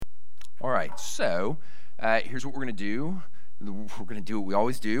All right, so here's what we're going to do. We're going to do what we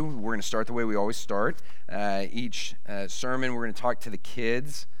always do. We're going to start the way we always start. Each sermon, we're going to talk to the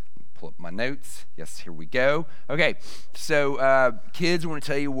kids. Pull up my notes. Yes, here we go. Okay, so kids, I want to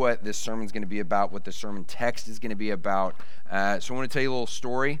tell you what this sermon's going to be about, what the sermon text is going to be about. So I want to tell you a little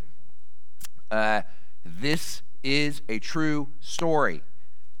story. This is a true story.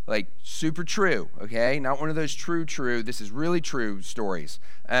 Like, super true, okay? Not one of those true. This is really true stories.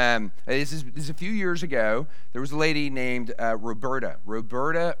 This is a few years ago. There was a lady named Roberta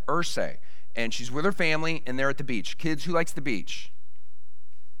Ursay, and she's with her family, and they're at the beach. Kids, who likes the beach?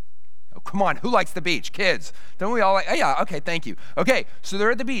 Oh, come on, who likes the beach? Kids. Don't we all like, oh, yeah, okay, thank you. Okay, so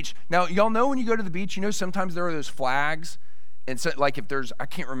they're at the beach. Now, y'all know when you go to the beach, you know sometimes there are those flags. And so, like, if there's, I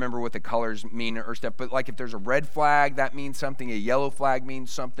can't remember what the colors mean or stuff, but like if there's a red flag, that means something. A yellow flag means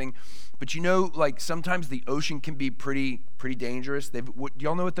something. But you know, like sometimes the ocean can be pretty dangerous. Do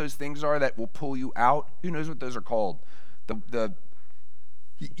y'all know what those things are that will pull you out? Who knows what those are called?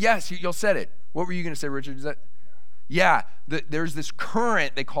 Yes, y'all said it. What were you going to say, Richard? Is that? Yeah, there's this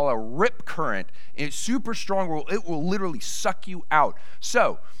current they call a rip current, and it's super strong. It will literally suck you out.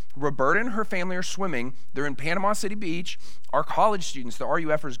 So Roberta and her family are swimming. They're in Panama City Beach. Our college students, the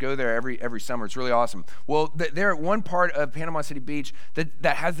RUFers, go there every summer. It's really awesome. Well, they're at one part of Panama City Beach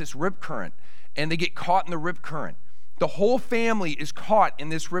that has this rip current, and they get caught in the rip current. The whole family is caught in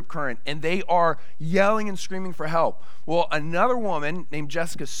this rip current, and they are yelling and screaming for help. Well, another woman named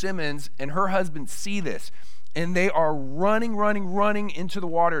Jessica Simmons and her husband see this, and they are running into the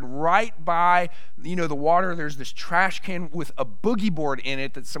water. And right by, the water, there's this trash can with a boogie board in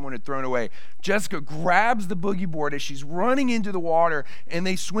it that someone had thrown away. Jessica grabs the boogie board as she's running into the water, and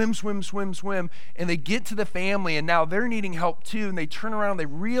they swim, and they get to the family, and now they're needing help too, and they turn around, and they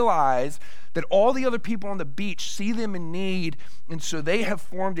realize that all the other people on the beach see them in need, and so they have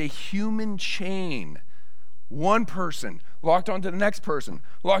formed a human chain. One person locked onto the next person,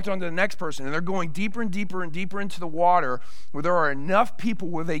 and they're going deeper and deeper into the water where there are enough people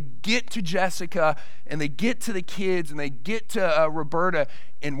where they get to Jessica and they get to the kids and they get to Roberta,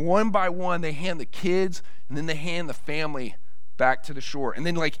 and one by one they hand the kids and then they hand the family back to the shore. And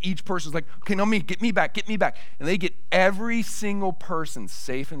then like each person's like, okay, no, get me back. And they get every single person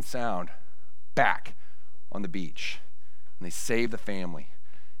safe and sound back on the beach. And they save the family.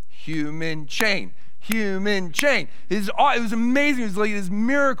 Human chain. It was amazing. It was like this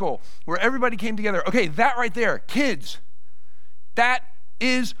miracle where everybody came together. Okay, that right there, kids, that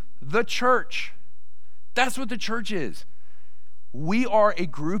is the church. That's what the church is. We are a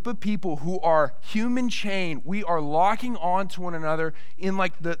group of people who are human chain. We are locking on to one another in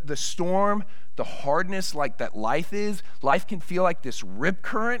like the storm, the hardness like that life is. Life can feel like this rip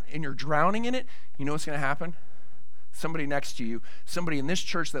current and you're drowning in it. You know what's going to happen? Somebody next to you, somebody in this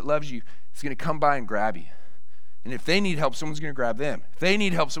church that loves you is going to come by and grab you. And if they need help, someone's going to grab them. If they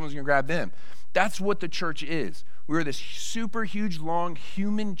need help, someone's going to grab them. That's what the church is. We're this super huge, long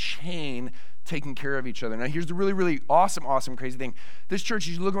human chain taking care of each other. Now, here's the really, really awesome, crazy thing. This church,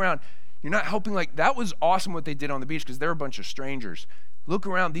 you look around, you're not helping like, that was awesome what they did on the beach because they're a bunch of strangers. Look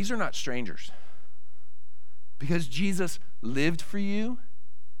around, these are not strangers. Because Jesus lived for you,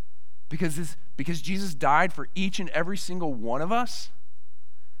 because Jesus died for each and every single one of us,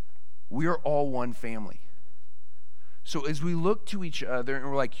 we are all one family. So as we look to each other and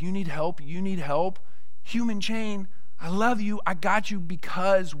we're like, you need help, human chain, I love you, I got you,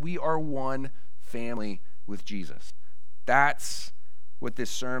 because we are one family with Jesus. That's what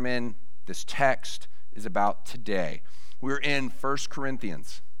this sermon, this text is about today. We're in 1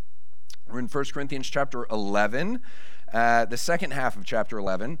 Corinthians. We're in 1 Corinthians chapter 11. The second half of chapter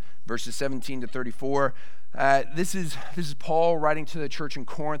 11, verses 17 to 34. This is Paul writing to the church in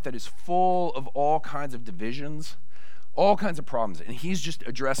Corinth that is full of all kinds of divisions, all kinds of problems, and he's just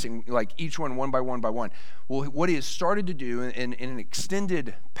addressing like each one by one. Well, what he has started to do in an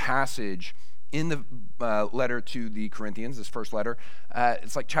extended passage in the letter to the Corinthians, this first letter,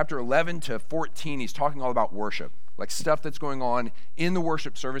 it's like chapter 11 to 14, he's talking all about worship, like stuff that's going on in the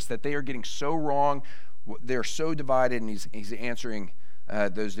worship service that they are getting so wrong. They're so divided, and he's answering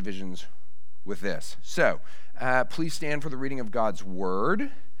those divisions with this. So, please stand for the reading of God's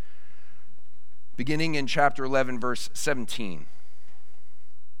word, beginning in chapter 11, verse 17.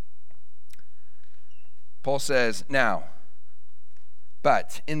 Paul says, "Now,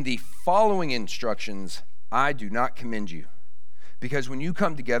 but in the following instructions, I do not commend you, because when you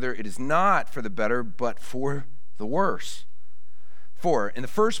come together, it is not for the better, but for the worse. For, in the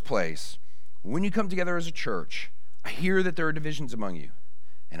first place, when you come together as a church, I hear that there are divisions among you,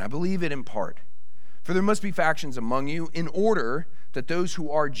 and I believe it in part. For there must be factions among you in order that those who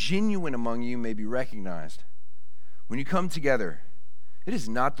are genuine among you may be recognized. When you come together, it is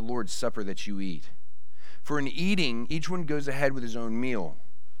not the Lord's Supper that you eat. For in eating, each one goes ahead with his own meal.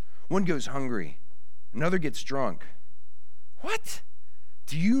 One goes hungry, another gets drunk. What?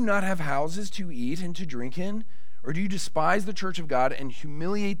 Do you not have houses to eat and to drink in? Or do you despise the church of God and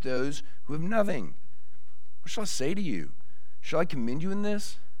humiliate those who have nothing? What shall I say to you? Shall I commend you in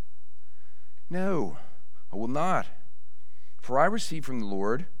this? No, I will not. For I received from the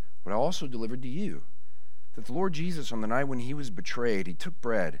Lord what I also delivered to you, that the Lord Jesus, on the night when he was betrayed, he took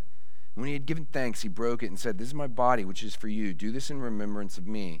bread. And when he had given thanks, he broke it and said, "This is my body, which is for you. Do this in remembrance of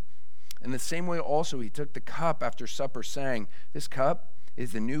me." In the same way also he took the cup after supper, saying, "This cup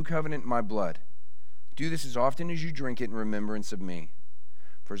is the new covenant in my blood. Do this as often as you drink it in remembrance of me.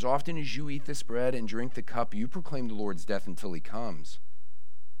 For as often as you eat this bread and drink the cup, you proclaim the Lord's death until he comes.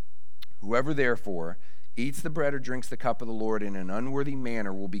 Whoever therefore eats the bread or drinks the cup of the Lord in an unworthy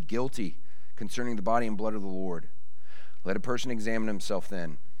manner will be guilty concerning the body and blood of the Lord. Let a person examine himself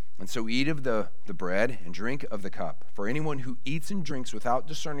then, and so eat of the bread and drink of the cup. For anyone who eats and drinks without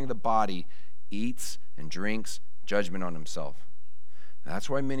discerning the body eats and drinks judgment on himself. That's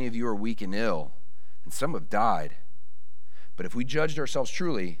why many of you are weak and ill, and some have died. But if we judged ourselves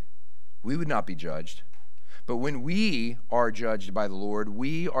truly, we would not be judged. But when we are judged by the Lord,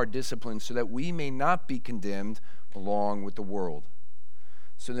 we are disciplined so that we may not be condemned along with the world.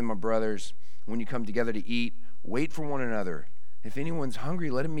 So then, my brothers, when you come together to eat, wait for one another. If anyone's hungry,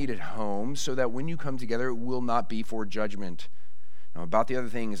 let him eat at home, so that when you come together, it will not be for judgment. Now, about the other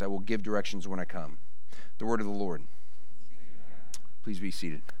things, I will give directions when I come. The word of the Lord. Please be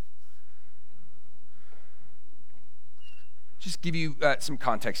seated. Just give you some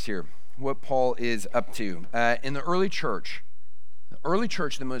context here, what Paul is up to. In the early church,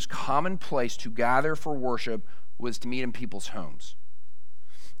 the most common place to gather for worship was to meet in people's homes.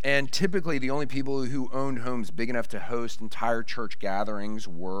 And typically, the only people who owned homes big enough to host entire church gatherings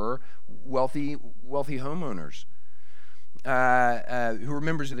were wealthy homeowners who were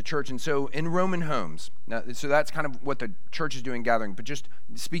members of the church. And so in Roman homes, so that's kind of what the church is doing, gathering. But just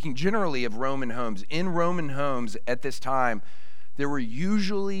speaking generally of Roman homes, in Roman homes at this time, there were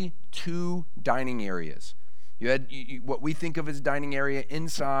usually two dining areas. You had what we think of as dining area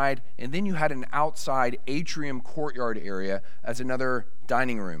inside, and then you had an outside atrium courtyard area as another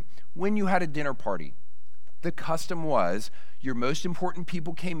dining room. When you had a dinner party, the custom was your most important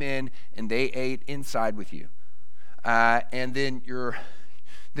people came in and they ate inside with you. And then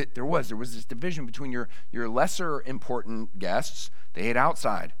there was this division between your lesser important guests. They ate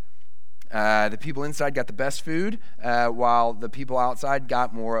outside. The people inside got the best food, while the people outside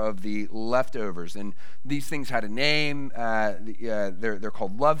got more of the leftovers. And these things had a name. They're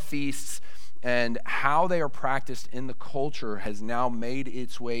called love feasts. And how they are practiced in the culture has now made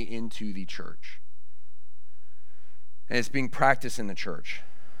its way into the church. And it's being practiced in the church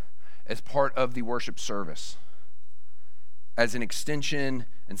as part of the worship service, as an extension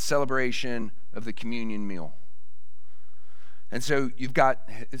and celebration of the communion meal. And so you've got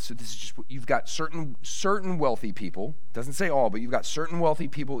certain wealthy people, doesn't say all, but you've got certain wealthy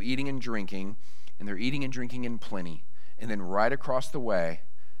people eating and drinking, and they're eating and drinking in plenty. And then right across the way,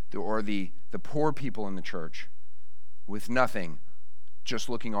 the poor people in the church with nothing, just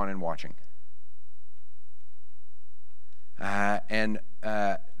looking on and watching. They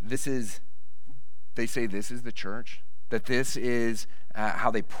say this is the church, that this is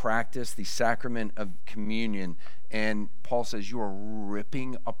how they practice the sacrament of communion. And Paul says you are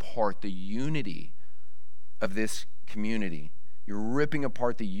ripping apart the unity of this community. You're ripping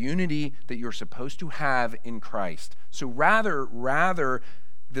apart the unity that you're supposed to have in Christ. So rather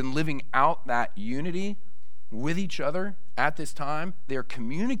than living out that unity with each other at this time, they're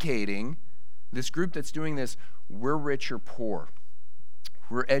communicating, this group that's doing this, we're rich, you're poor.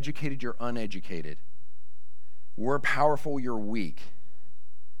 We're educated, you're uneducated. We're powerful, you're weak.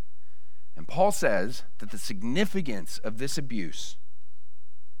 And Paul says that the significance of this abuse,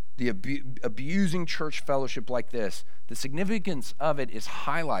 the abusing church fellowship like this, the significance of it is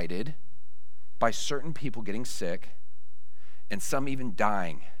highlighted by certain people getting sick and some even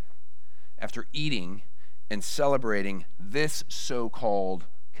dying after eating and celebrating this so-called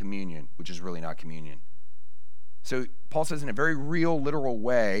communion, which is really not communion. So Paul says in a very real, literal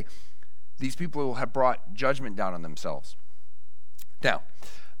way, these people have brought judgment down on themselves. Now,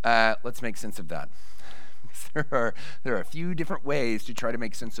 let's make sense of that. There are a few different ways to try to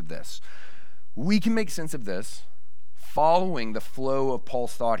make sense of this. We can make sense of this following the flow of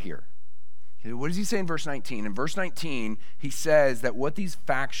Paul's thought here. Okay, what does he say in verse 19? In verse 19, he says that what these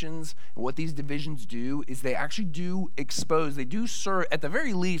factions and what these divisions do is they actually do expose, they do serve, at the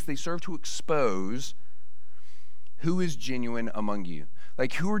very least, they serve to expose who is genuine among you.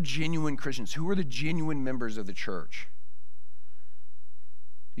 Like, who are genuine Christians? Who are the genuine members of the church?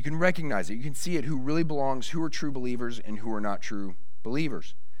 You can recognize it. You can see it, who really belongs, who are true believers and who are not true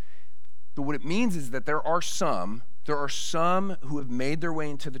believers. But what it means is that there are some who have made their way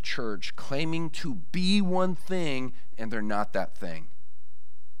into the church claiming to be one thing, and they're not that thing.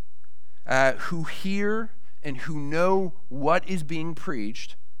 Who hear and who know what is being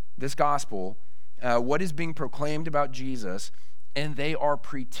preached, this gospel, what is being proclaimed about Jesus, and they are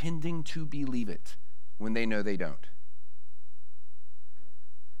pretending to believe it when they know they don't.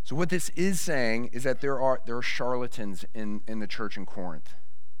 So what this is saying is that there are charlatans in the church in Corinth.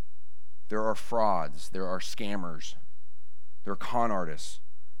 There are frauds, there are scammers, there are con artists,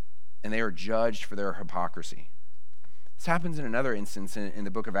 and they are judged for their hypocrisy. This happens in another instance in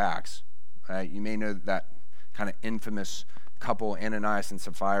the book of Acts. You may know that kind of infamous couple, Ananias and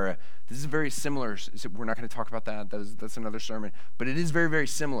Sapphira. This is very similar. We're not going to talk about that. That's another sermon. But it is very, very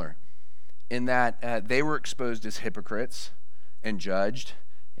similar in that they were exposed as hypocrites and judged,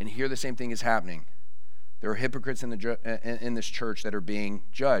 and here the same thing is happening. There are hypocrites in this church that are being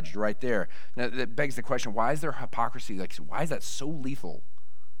judged right there. Now, that begs the question, why is there hypocrisy? Like, why is that so lethal?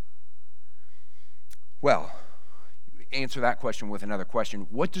 Well, answer that question with another question.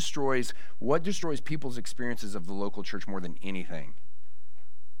 What destroys people's experiences of the local church more than anything?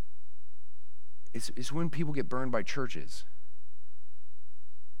 It's when people get burned by churches.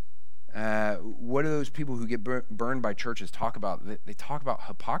 What do those people who get burned by churches talk about? They talk about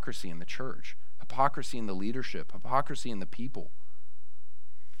hypocrisy in the church. Hypocrisy in the leadership, hypocrisy in the people.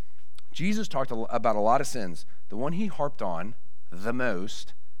 Jesus talked about a lot of sins. The one he harped on the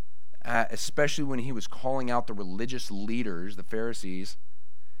most, especially when he was calling out the religious leaders, the Pharisees,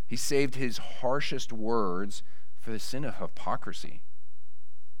 he saved his harshest words for the sin of hypocrisy.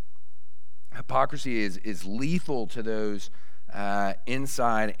 Hypocrisy is lethal to those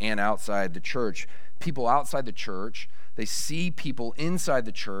inside and outside the church. People outside the church, they see people inside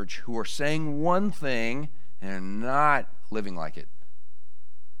the church who are saying one thing and not living like it.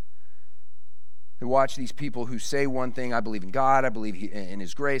 They watch these people who say one thing, I believe in God, I believe in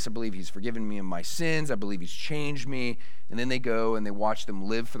his grace, I believe he's forgiven me of my sins, I believe he's changed me, and then they go and they watch them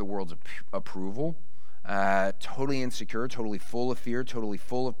live for the world's approval, totally insecure, totally full of fear, totally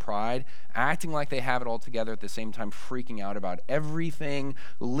full of pride, acting like they have it all together, at the same time freaking out about everything,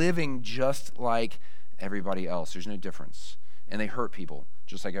 living just like everybody else. There's no difference. And they hurt people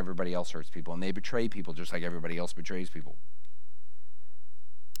just like everybody else hurts people. And they betray people just like everybody else betrays people.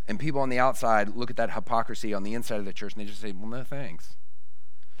 And people on the outside look at that hypocrisy on the inside of the church and they just say, well, no thanks.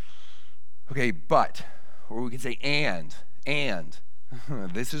 Okay, but, or we could say and.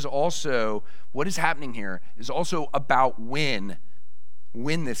 This is also, what is happening here is also about when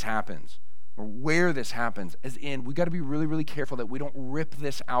this happens. Or where this happens, as in, we got to be really, really careful that we don't rip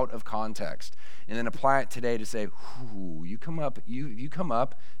this out of context and then apply it today to say, you come up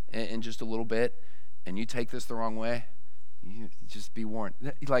in just a little bit and you take this the wrong way, you just be warned.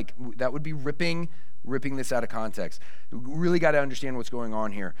 Like, that would be ripping this out of context. We really got to understand what's going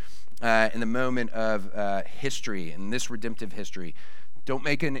on here in the moment of history, in this redemptive history. Don't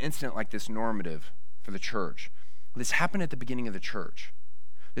make an incident like this normative for the church. This happened at the beginning of the church.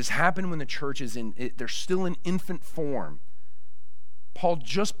 This happened when the church is they're still in infant form. Paul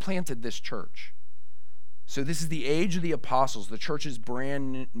just planted this church. So this is the age of the apostles. The church is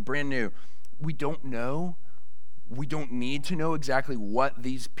brand new. We don't know. We don't need to know exactly what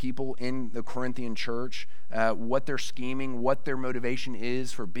these people in the Corinthian church, what they're scheming, what their motivation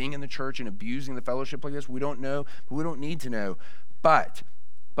is for being in the church and abusing the fellowship like this. We don't know, but we don't need to know. But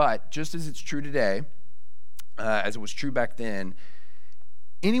just as it's true today, as it was true back then,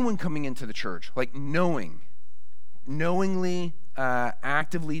 anyone coming into the church, like knowingly,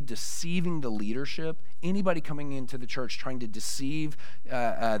 actively deceiving the leadership, anybody coming into the church trying to deceive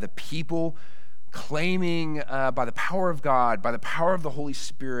the people, claiming by the power of God, by the power of the Holy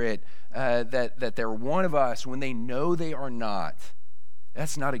Spirit, that they're one of us when they know they are not,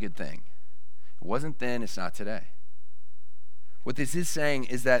 that's not a good thing. It wasn't then, it's not today. What this is saying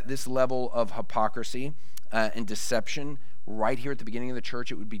is that this level of hypocrisy and deception right here at the beginning of the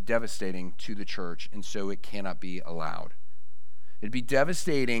church, it would be devastating to the church, and so it cannot be allowed. It'd be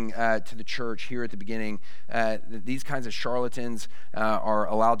devastating to the church here at the beginning. These kinds of charlatans are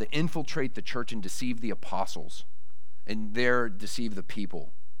allowed to infiltrate the church and deceive the apostles, and there deceive the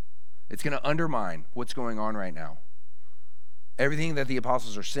people. It's going to undermine what's going on right now. Everything that the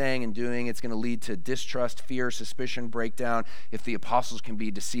apostles are saying and doing, it's going to lead to distrust, fear, suspicion, breakdown. If the apostles can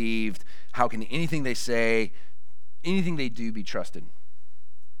be deceived, how can anything they say, anything they do be trusted?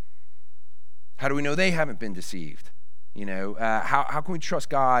 How do we know they haven't been deceived? How can we trust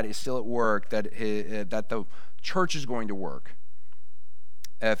God is still at work, that the church is going to work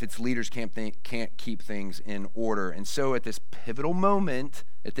if its leaders can't keep things in order? And so at this pivotal moment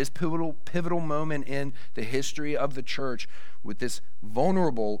in the history of the church, with this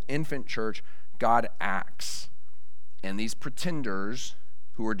vulnerable infant church, God acts. And these pretenders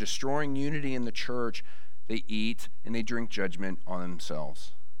who are destroying unity in the church, they eat and they drink judgment on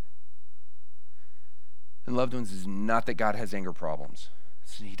themselves. And loved ones, is not that God has anger problems.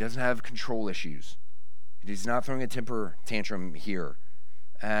 He doesn't have control issues. He's not throwing a temper tantrum here.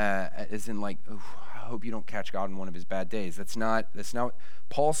 As in like, oh, I hope you don't catch God in one of his bad days. That's not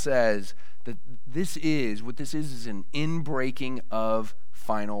Paul says that this is an inbreaking of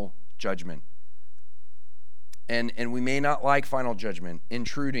final judgment. And we may not like final judgment,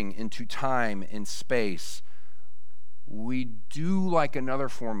 intruding into time and space. We do like another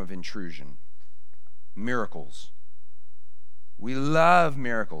form of intrusion. Miracles. We love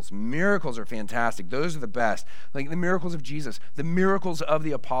miracles. Miracles are fantastic. Those are the best. Like the miracles of Jesus, the miracles of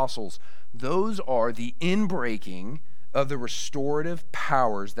the apostles. Those are the inbreaking of the restorative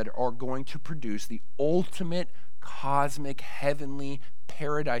powers that are going to produce the ultimate cosmic heavenly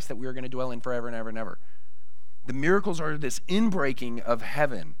paradise that we are going to dwell in forever and ever and ever. The miracles are this inbreaking of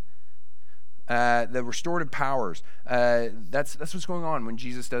heaven. The restorative powers. That's what's going on when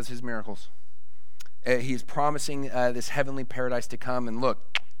Jesus does his miracles. He's promising this heavenly paradise to come, and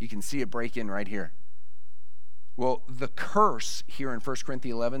look, you can see it break in right here. Well, the curse here in 1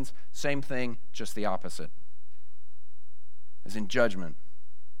 Corinthians 11, same thing, just the opposite. As in judgment.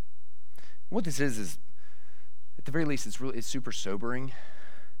 What this is at the very least, it's super sobering.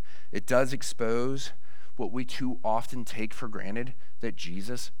 It does expose what we too often take for granted, that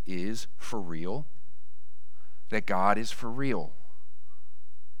Jesus is for real, that God is for real.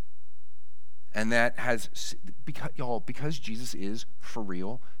 And that has, because Jesus is for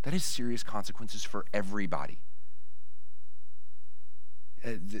real, that has serious consequences for everybody.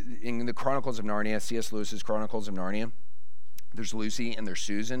 In the Chronicles of Narnia, C.S. Lewis's Chronicles of Narnia, there's Lucy and there's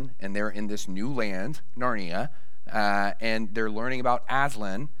Susan, and they're in this new land, Narnia, and they're learning about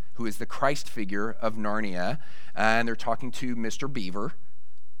Aslan, who is the Christ figure of Narnia, and they're talking to Mr. Beaver.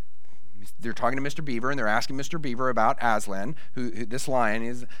 They're talking to Mr. Beaver, and they're asking Mr. Beaver about Aslan, who this lion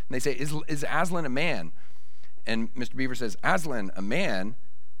is. And they say, is Aslan a man? And Mr. Beaver says, Aslan, a man?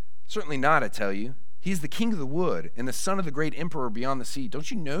 Certainly not, I tell you. He's the king of the wood and the son of the great emperor beyond the sea.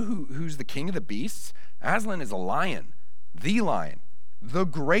 Don't you know who's the king of the beasts? Aslan is a lion, the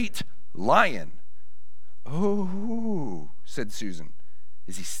great lion. Oh, said Susan.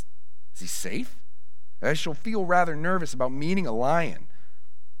 Is he safe? I shall feel rather nervous about meeting a lion.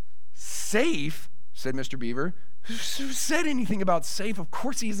 Safe, said Mr. Beaver. Who said anything about safe? Of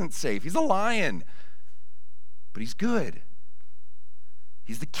course he isn't safe. He's a lion. But he's good.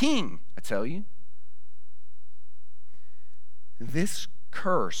 He's the king, I tell you. This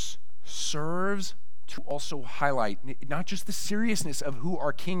curse serves to also highlight not just the seriousness of who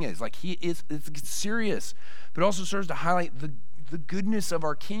our king is, like he is, it's serious, but also serves to highlight the goodness of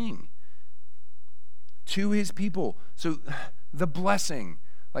our king to his people. So the blessing,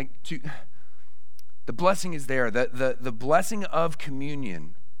 the blessing is there. The blessing of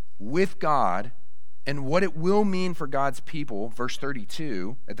communion with God and what it will mean for God's people. Verse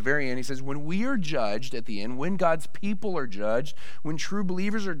 32, at the very end, he says, when we are judged at the end, when God's people are judged, when true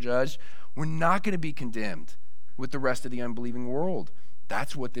believers are judged, we're not going to be condemned with the rest of the unbelieving world.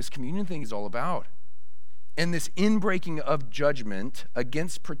 That's what this communion thing is all about. And this inbreaking of judgment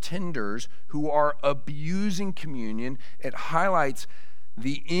against pretenders who are abusing communion, it highlights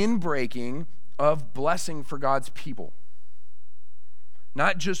the inbreaking of blessing for God's people.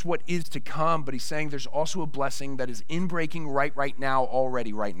 Not just what is to come, but he's saying there's also a blessing that is inbreaking right now,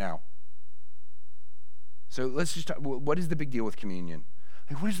 already right now. So let's just talk, what is the big deal with communion?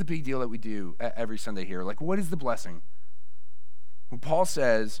 What is the big deal that we do every Sunday here? What is the blessing? Well, Paul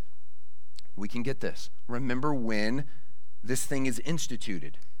says, we can get this. Remember when this thing is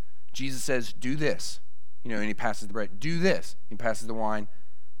instituted. Jesus says, do this. And he passes the bread. Do this. He passes the wine.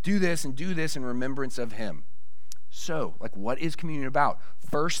 Do this and do this in remembrance of him. So, what is communion about?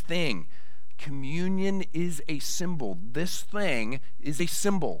 First thing, communion is a symbol. This thing is a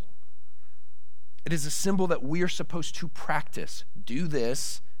symbol. It is a symbol that we are supposed to practice. Do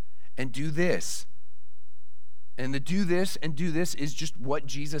this and do this. And the do this and do this is just what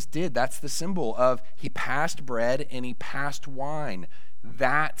Jesus did. That's the symbol of he passed bread and he passed wine.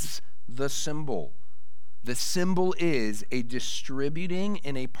 That's the symbol. The symbol is a distributing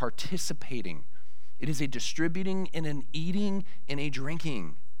and a participating. It is a distributing and an eating and a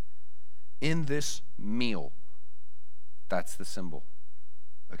drinking in this meal. That's the symbol.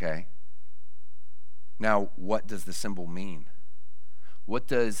 Okay? Now, what does the symbol mean? What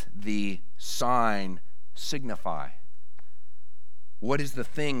does the sign signify? What is the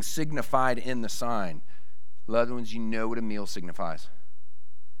thing signified in the sign? Loved ones, you know what a meal signifies.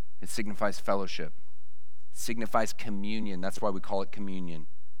 It signifies fellowship. It signifies communion. That's why we call it communion.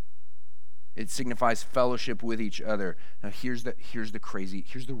 It signifies fellowship with each other. Now here's the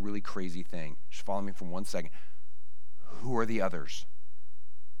really crazy thing. Just follow me for 1 second. Who are the others?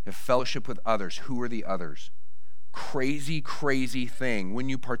 You have fellowship with others. Who are the others? Crazy, crazy thing. When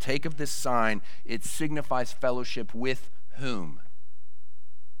you partake of this sign, it signifies fellowship with whom?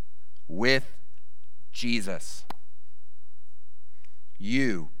 With Jesus.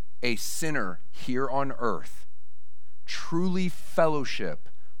 You, a sinner here on earth, truly fellowship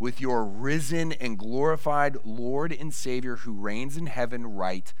with your risen and glorified Lord and Savior who reigns in heaven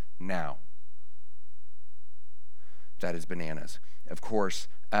right now. That is bananas. Of course,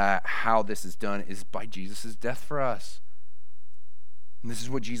 how this is done is by Jesus' death for us. And this is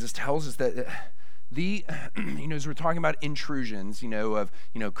what Jesus tells us, that as we're talking about intrusions, of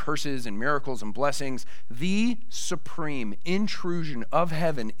curses and miracles and blessings, the supreme intrusion of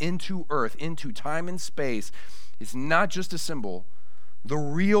heaven into earth, into time and space, is not just a symbol. The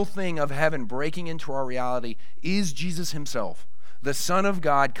real thing of heaven breaking into our reality is Jesus himself, the Son of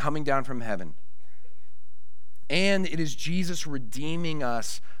God coming down from heaven. And it is Jesus redeeming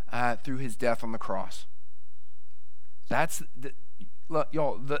us through his death on the cross. Look,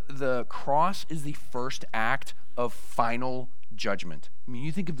 y'all, the cross is the first act of final judgment. I mean,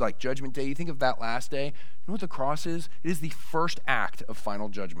 you think of like Judgment Day, you think of that last day. You know what the cross is? It is the first act of final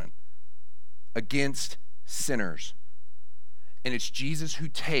judgment against sinners. And it's Jesus who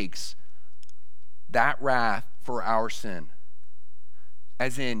takes that wrath for our sin.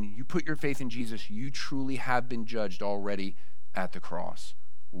 As in, you put your faith in Jesus, you truly have been judged already at the cross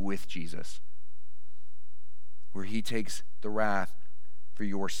with Jesus, where he takes the wrath for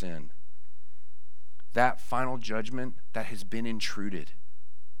your sin. That final judgment that has been intruded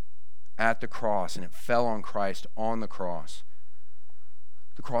at the cross, and it fell on Christ on the cross.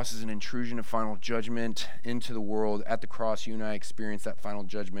 The cross is an intrusion of final judgment into the world. At the cross, you and I experience that final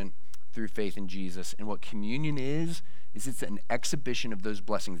judgment through faith in Jesus. And what communion is it's an exhibition of those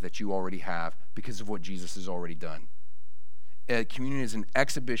blessings that you already have because of what Jesus has already done. Communion is an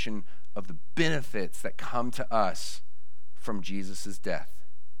exhibition of the benefits that come to us from Jesus' death.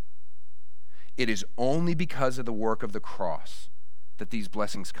 It is only because of the work of the cross that these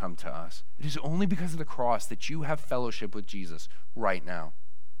blessings come to us. It is only because of the cross that you have fellowship with Jesus right now.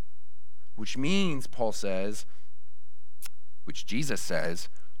 Which means, Paul says, which Jesus says,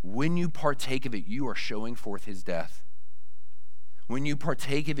 when you partake of it, you are showing forth his death. When you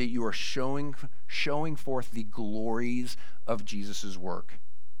partake of it, you are showing forth the glories of Jesus' work.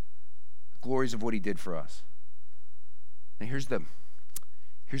 The glories of what he did for us. Now here's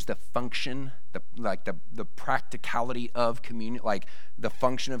the function, the practicality of communion, like the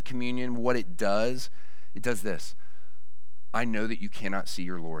function of communion, what it does. It does this. I know that you cannot see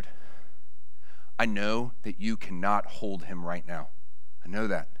your Lord. I know that you cannot hold him right now. I know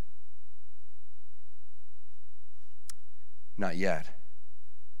that. Not yet.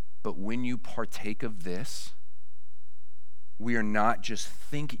 But when you partake of this, we are not just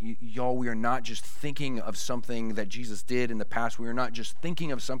thinking of something that Jesus did in the past. We are not just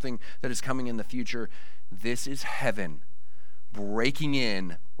thinking of something that is coming in the future. This is heaven breaking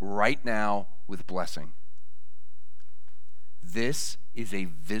in right now with blessing. This is a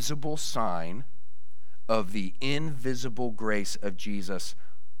visible sign of the invisible grace of Jesus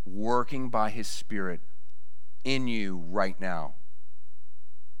working by his Spirit in you right now,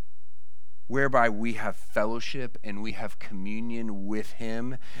 whereby we have fellowship and we have communion with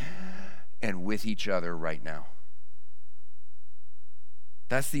him and with each other right now.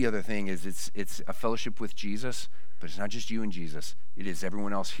 That's the other thing, is it's a fellowship with Jesus, but it's not just you and Jesus. It is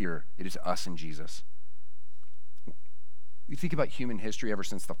everyone else here. It is us and Jesus. You think about human history ever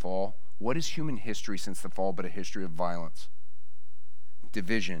since the fall. What is human history since the fall but a history of violence,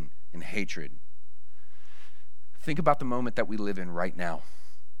 division, and hatred? Think about the moment that we live in right now.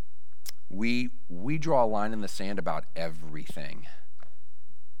 We draw a line in the sand about everything.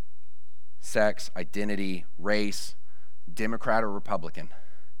 Sex, identity, race, Democrat or Republican,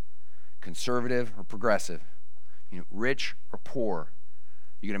 conservative or progressive. rich or poor?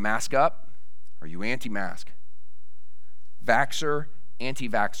 You going to mask up? Or are you anti-mask? Vaxxer,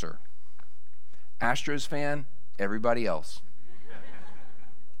 anti-vaxxer. Astros fan, everybody else.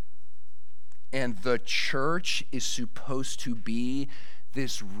 And the church is supposed to be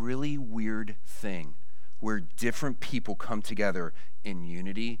this really weird thing where different people come together in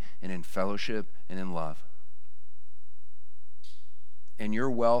unity and in fellowship and in love. And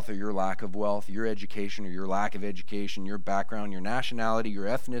your wealth or your lack of wealth, your education or your lack of education, your background, your nationality, your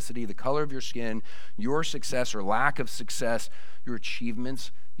ethnicity, the color of your skin, your success or lack of success, your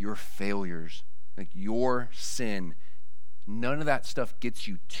achievements, your failures, like your sin, none of that stuff gets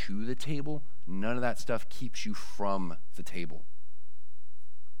you to the table. None of that stuff keeps you from the table.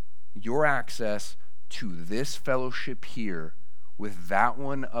 Your access to this fellowship here with that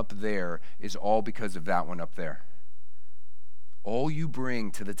one up there is all because of that one up there. All you bring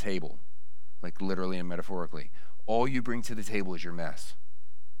to the table, like literally and metaphorically, all you bring to the table is your mess.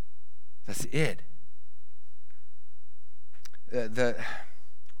 That's it. The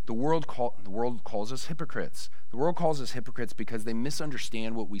world calls us hypocrites. The world calls us hypocrites because they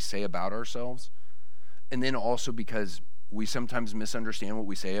misunderstand what we say about ourselves, and then also because we sometimes misunderstand what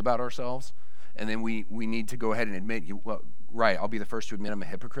we say about ourselves, and then we need to go ahead and admit, right, I'll be the first to admit I'm a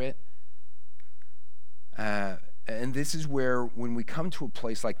hypocrite. And this is where, when we come to a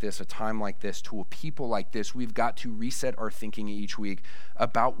place like this, a time like this, to a people like this, we've got to reset our thinking each week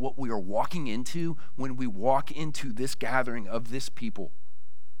about what we are walking into when we walk into this gathering of this people.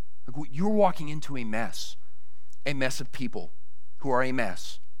 Like, you're walking into a mess of people who are a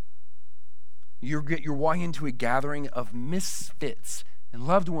mess. You're walking into a gathering of misfits. And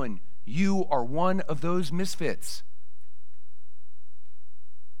loved one, you are one of those misfits.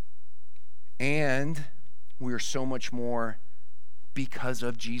 And we are so much more because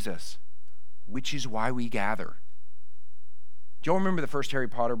of Jesus, which is why we gather. Do y'all remember the first Harry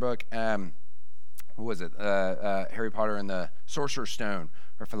Potter book? What was it? Harry Potter and the Sorcerer's Stone,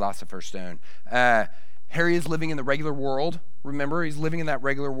 or Philosopher's Stone. Harry is living in the regular world. Remember, he's living in that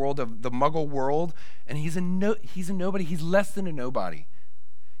regular world of the Muggle world, and he's a nobody. He's less than a nobody.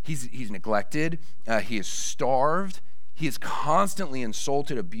 He's neglected. He is starved. He is constantly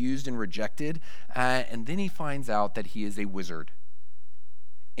insulted, abused, and rejected. And then he finds out that he is a wizard.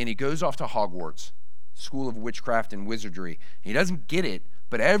 And he goes off to Hogwarts, School of Witchcraft and Wizardry. And he doesn't get it,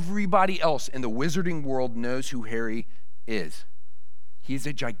 but everybody else in the wizarding world knows who Harry is. He's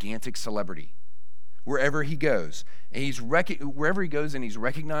a gigantic celebrity wherever he goes. And wherever he goes and he's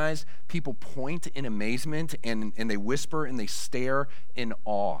recognized, people point in amazement and they whisper and they stare in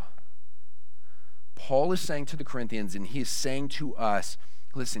awe. Paul is saying to the Corinthians, and he is saying to us,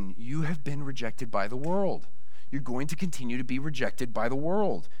 listen, you have been rejected by the world. You're going to continue to be rejected by the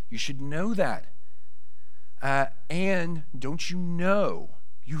world. You should know that. And don't you know,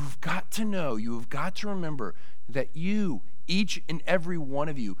 you've got to remember that you, each and every one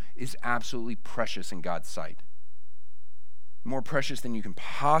of you, is absolutely precious in God's sight. More precious than you can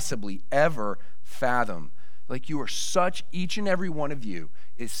possibly ever fathom. Like, you are each and every one of you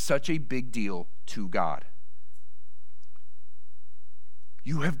is such a big deal to God.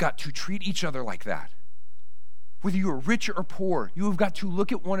 You have got to treat each other like that. Whether you are rich or poor, you have got to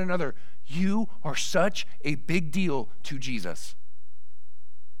look at one another. You are such a big deal to Jesus.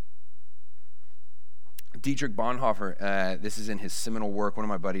 Dietrich Bonhoeffer, this is in his seminal work. One of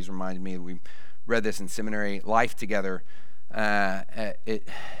my buddies reminded me, we read this in seminary, Life Together.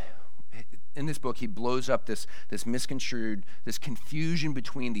 In this book, he blows up this misconstrued, this confusion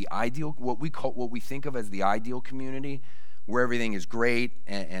between the ideal, what we think of as the ideal community, where everything is great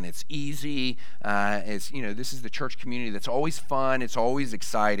and it's easy. This is the church community that's always fun. It's always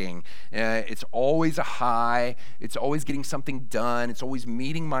exciting. It's always a high. It's always getting something done. It's always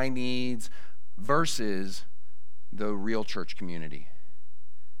meeting my needs, versus the real church community,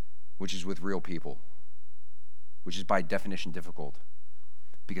 which is with real people, which is by definition difficult.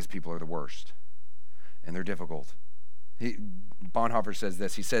 Because people are the worst, and they're difficult. Bonhoeffer says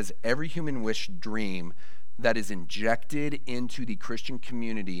this. He says, every human wish dream that is injected into the Christian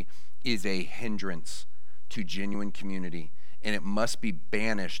community is a hindrance to genuine community, and it must be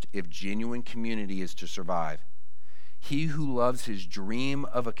banished if genuine community is to survive. He who loves his dream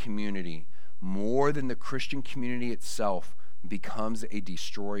of a community more than the Christian community itself becomes a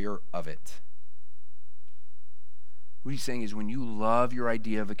destroyer of it. What he's saying is, when you love your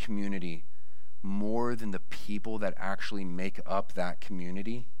idea of a community more than the people that actually make up that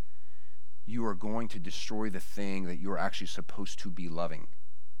community, you are going to destroy the thing that you're actually supposed to be loving.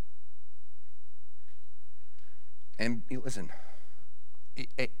 And listen,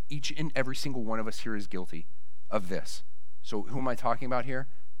 each and every single one of us here is guilty of this. So who am I talking about here?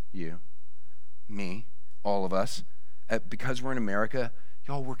 You, me, all of us. Because we're in America,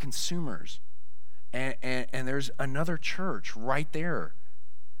 y'all, we're consumers. And there's another church right there.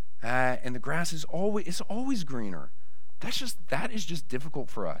 And the grass is always greener. That is just difficult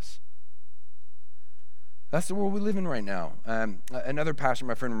for us. That's the world we live in right now. Another pastor,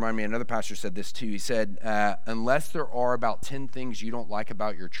 my friend reminded me, another pastor said this too. He said, unless there are about 10 things you don't like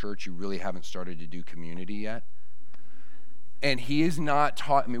about your church, you really haven't started to do community yet. And he is not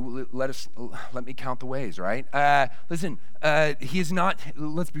taught, let me count the ways, right? He is not,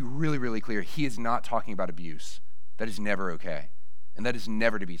 let's be really, really clear. He is not talking about abuse. That is never okay. And that is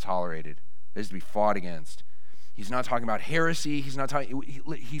never to be tolerated. That is to be fought against. He's not talking about heresy. He's not talking,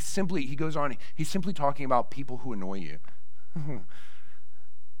 he's simply talking about people who annoy you.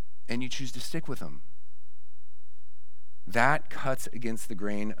 And you choose to stick with them. That cuts against the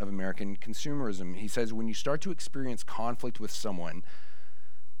grain of American consumerism. He says when you start to experience conflict with someone,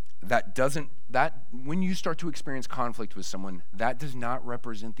 that does not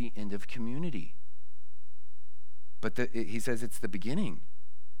represent the end of community. But he says it's the beginning.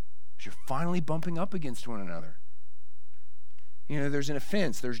 You're finally bumping up against one another. There's an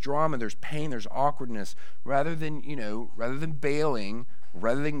offense, there's drama, there's pain, there's awkwardness. Rather than bailing,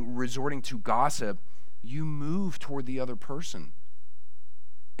 rather than resorting to gossip, you move toward the other person.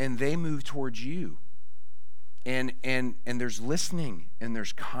 And they move towards you. And there's listening, and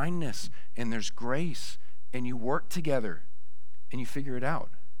there's kindness, and there's grace, and you work together, and you figure it out.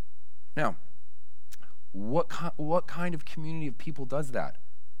 Now, what kind of community of people does that?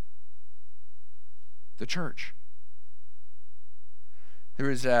 The church. I'm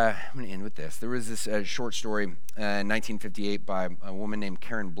going to end with this. There was this short story in 1958 by a woman named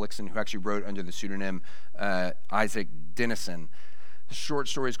Karen Blixen, who actually wrote under the pseudonym Isaac Dinesen. The short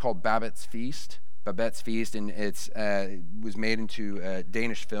story is called Babette's Feast, and it was made into a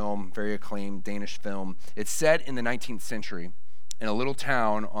Danish film, very acclaimed Danish film. It's set in the 19th century in a little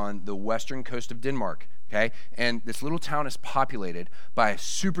town on the western coast of Denmark. Okay, and this little town is populated by a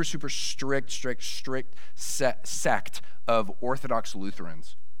super, super strict sect of Orthodox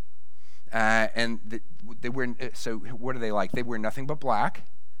Lutherans. So what are they like? They wear nothing but black.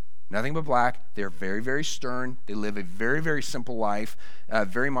 They're very, very stern. They live a very, very simple life.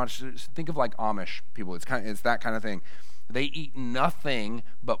 Very much, think of like Amish people. It's that kind of thing. They eat nothing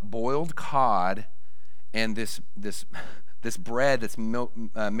but boiled cod and this bread that's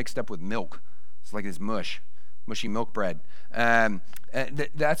mixed up with milk. It's like this mushy milk bread.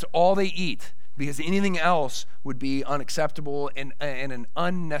 That's all they eat, because anything else would be unacceptable and an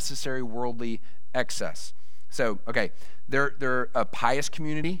unnecessary worldly excess. So, okay, they're a pious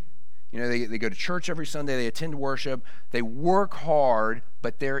community. They go to church every Sunday. They attend worship. They work hard,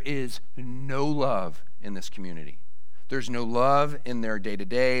 but there is no love in this community. There's no love in their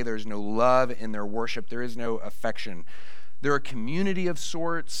day-to-day. There's no love in their worship. There is no affection. They're a community of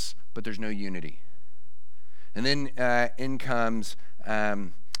sorts, but there's no unity. And then in comes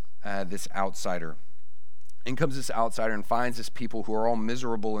this outsider. In comes this outsider and finds this people who are all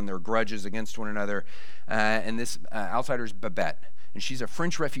miserable in their grudges against one another. And this outsider is Babette. And she's a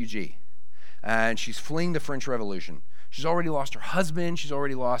French refugee. And she's fleeing the French Revolution. She's already lost her husband. She's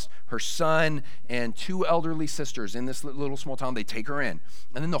already lost her son and 2 elderly sisters in this little small town. They take her in.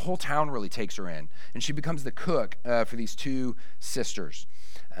 And then the whole town really takes her in. And she becomes the cook for these 2 sisters.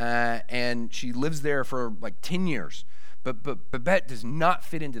 And she lives there for like 10 years. But Babette does not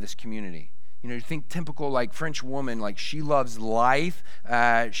fit into this community. You think typical like French woman, like she loves life.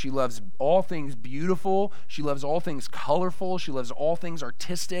 She loves all things beautiful. She loves all things colorful. She loves all things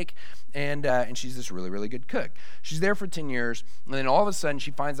artistic. And she's this really, really good cook. She's there for 10 years. And then all of a sudden she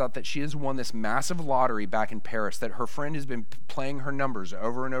finds out that she has won this massive lottery back in Paris, that her friend has been playing her numbers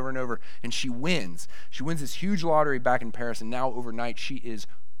over and over and over. And she wins. She wins this huge lottery back in Paris. And now overnight she is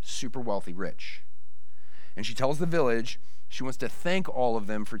super wealthy, rich. And she tells the village she wants to thank all of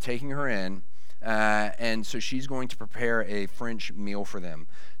them for taking her in. And so she's going to prepare a French meal for them.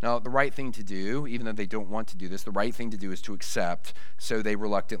 Now, the right thing to do, even though they don't want to do this, the right thing to do is to accept. So they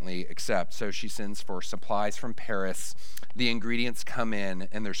reluctantly accept. So she sends for supplies from Paris. The ingredients come in,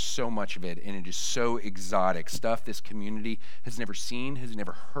 and there's so much of it, and it is so exotic. Stuff this community has never seen, has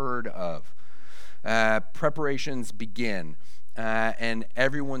never heard of. Preparations begin, and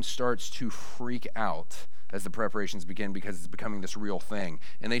everyone starts to freak out as the preparations begin, because it's becoming this real thing.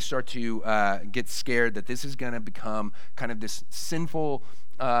 And they start to get scared that this is going to become kind of this sinful,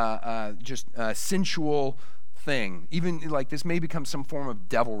 sensual thing. Even like this may become some form of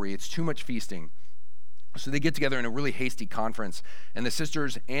devilry. It's too much feasting. So they get together in a really hasty conference, and the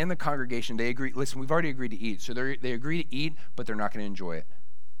sisters and the congregation, they agree, listen, we've already agreed to eat. So they agree to eat, but they're not going to enjoy it.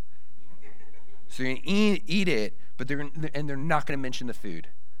 So they're going to eat it, but they're not going to mention the food.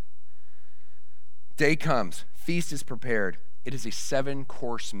 Day comes, feast is prepared. It is a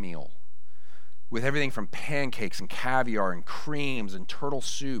 7-course meal with everything from pancakes and caviar and creams and turtle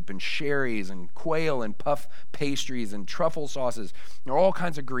soup and sherries and quail and puff pastries and truffle sauces. There are all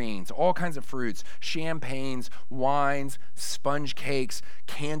kinds of greens, all kinds of fruits, champagnes, wines, sponge cakes,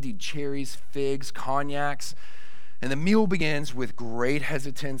 candied cherries, figs, cognacs. And the meal begins with great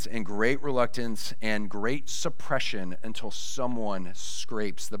hesitance and great reluctance and great suppression until someone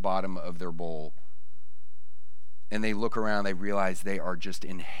scrapes the bottom of their bowl. And they look around, they realize they are just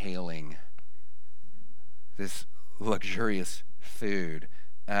inhaling this luxurious food,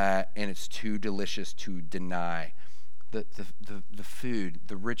 and it's too delicious to deny. The food,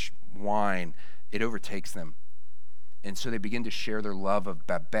 the rich wine, it overtakes them. And so they begin to share their love of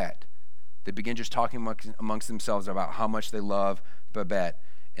Babette. They begin just talking amongst themselves about how much they love Babette.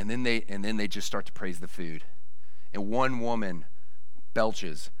 And then they just start to praise the food. And one woman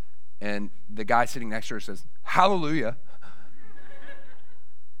belches, and the guy sitting next to her says, "Hallelujah."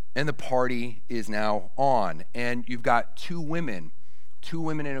 And the party is now on. And you've got two women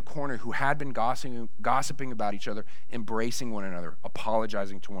in a corner who had been gossiping about each other, embracing one another,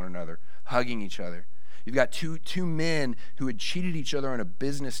 apologizing to one another, hugging each other. You've got two men who had cheated each other on a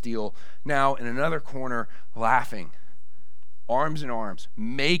business deal, now in another corner, laughing, arms in arms,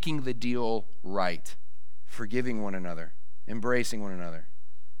 making the deal right, forgiving one another, embracing one another.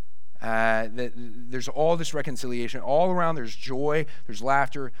 There's all this reconciliation. All around there's joy, there's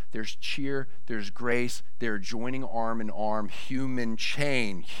laughter, there's cheer, there's grace. They're joining arm in arm, human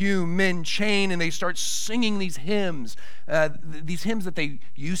chain, and they start singing these hymns that they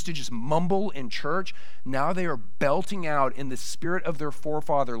used to just mumble in church. Now they are belting out in the spirit of their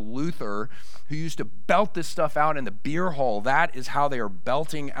forefather Luther, who used to belt this stuff out in the beer hall. That is how they are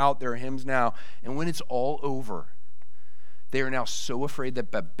belting out their hymns now. And when it's all over, they are now so afraid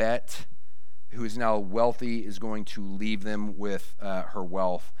that Babette, who is now wealthy, is going to leave them with her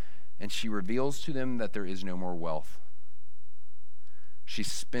wealth. And she reveals to them that there is no more wealth. She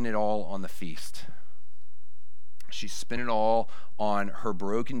spent it all on the feast. She spent it all on her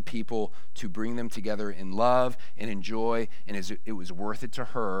broken people to bring them together in love and in joy. And it was worth it to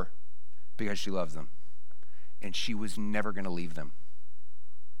her because she loves them. And she was never going to leave them.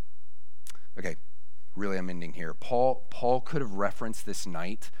 Okay. Really, I'm ending here. Paul could have referenced this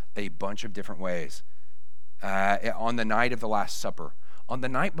night a bunch of different ways. On the night of the Last Supper, on the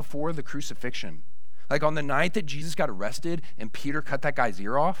night before the crucifixion, like on the night that Jesus got arrested and Peter cut that guy's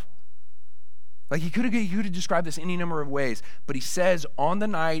ear off. Like he could have described this any number of ways, but he says on the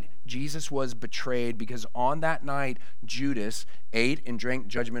night Jesus was betrayed, because on that night Judas ate and drank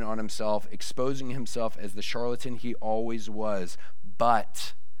judgment on himself, exposing himself as the charlatan he always was.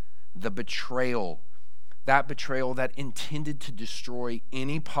 But the betrayal, that betrayal that intended to destroy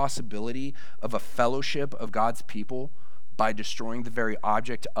any possibility of a fellowship of God's people by destroying the very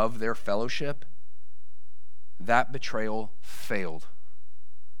object of their fellowship, that betrayal failed.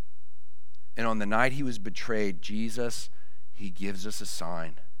 And on the night he was betrayed, Jesus, he gives us a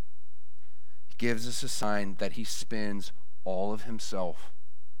sign. He gives us a sign that he spends all of himself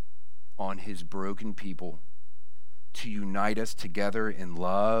on his broken people to unite us together in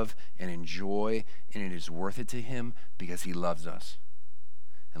love and in joy, and it is worth it to him because he loves us.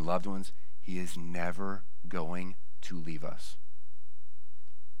 And loved ones, he is never going to leave us.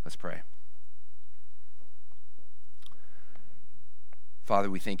 Let's pray. Father,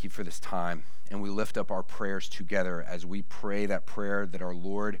 we thank you for this time, and we lift up our prayers together as we pray that prayer that our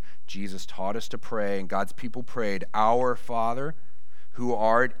Lord Jesus taught us to pray, and God's people prayed, "Our Father, who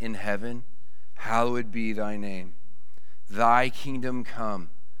art in heaven, hallowed be thy name. Thy kingdom come,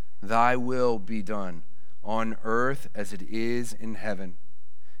 thy will be done, on earth as it is in heaven.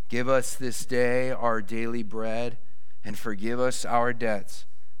 Give us this day our daily bread, and forgive us our debts,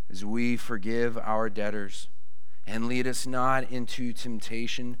 as we forgive our debtors. And lead us not into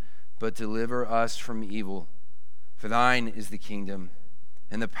temptation, but deliver us from evil. For thine is the kingdom,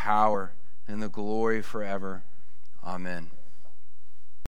 and the power, and the glory forever. Amen."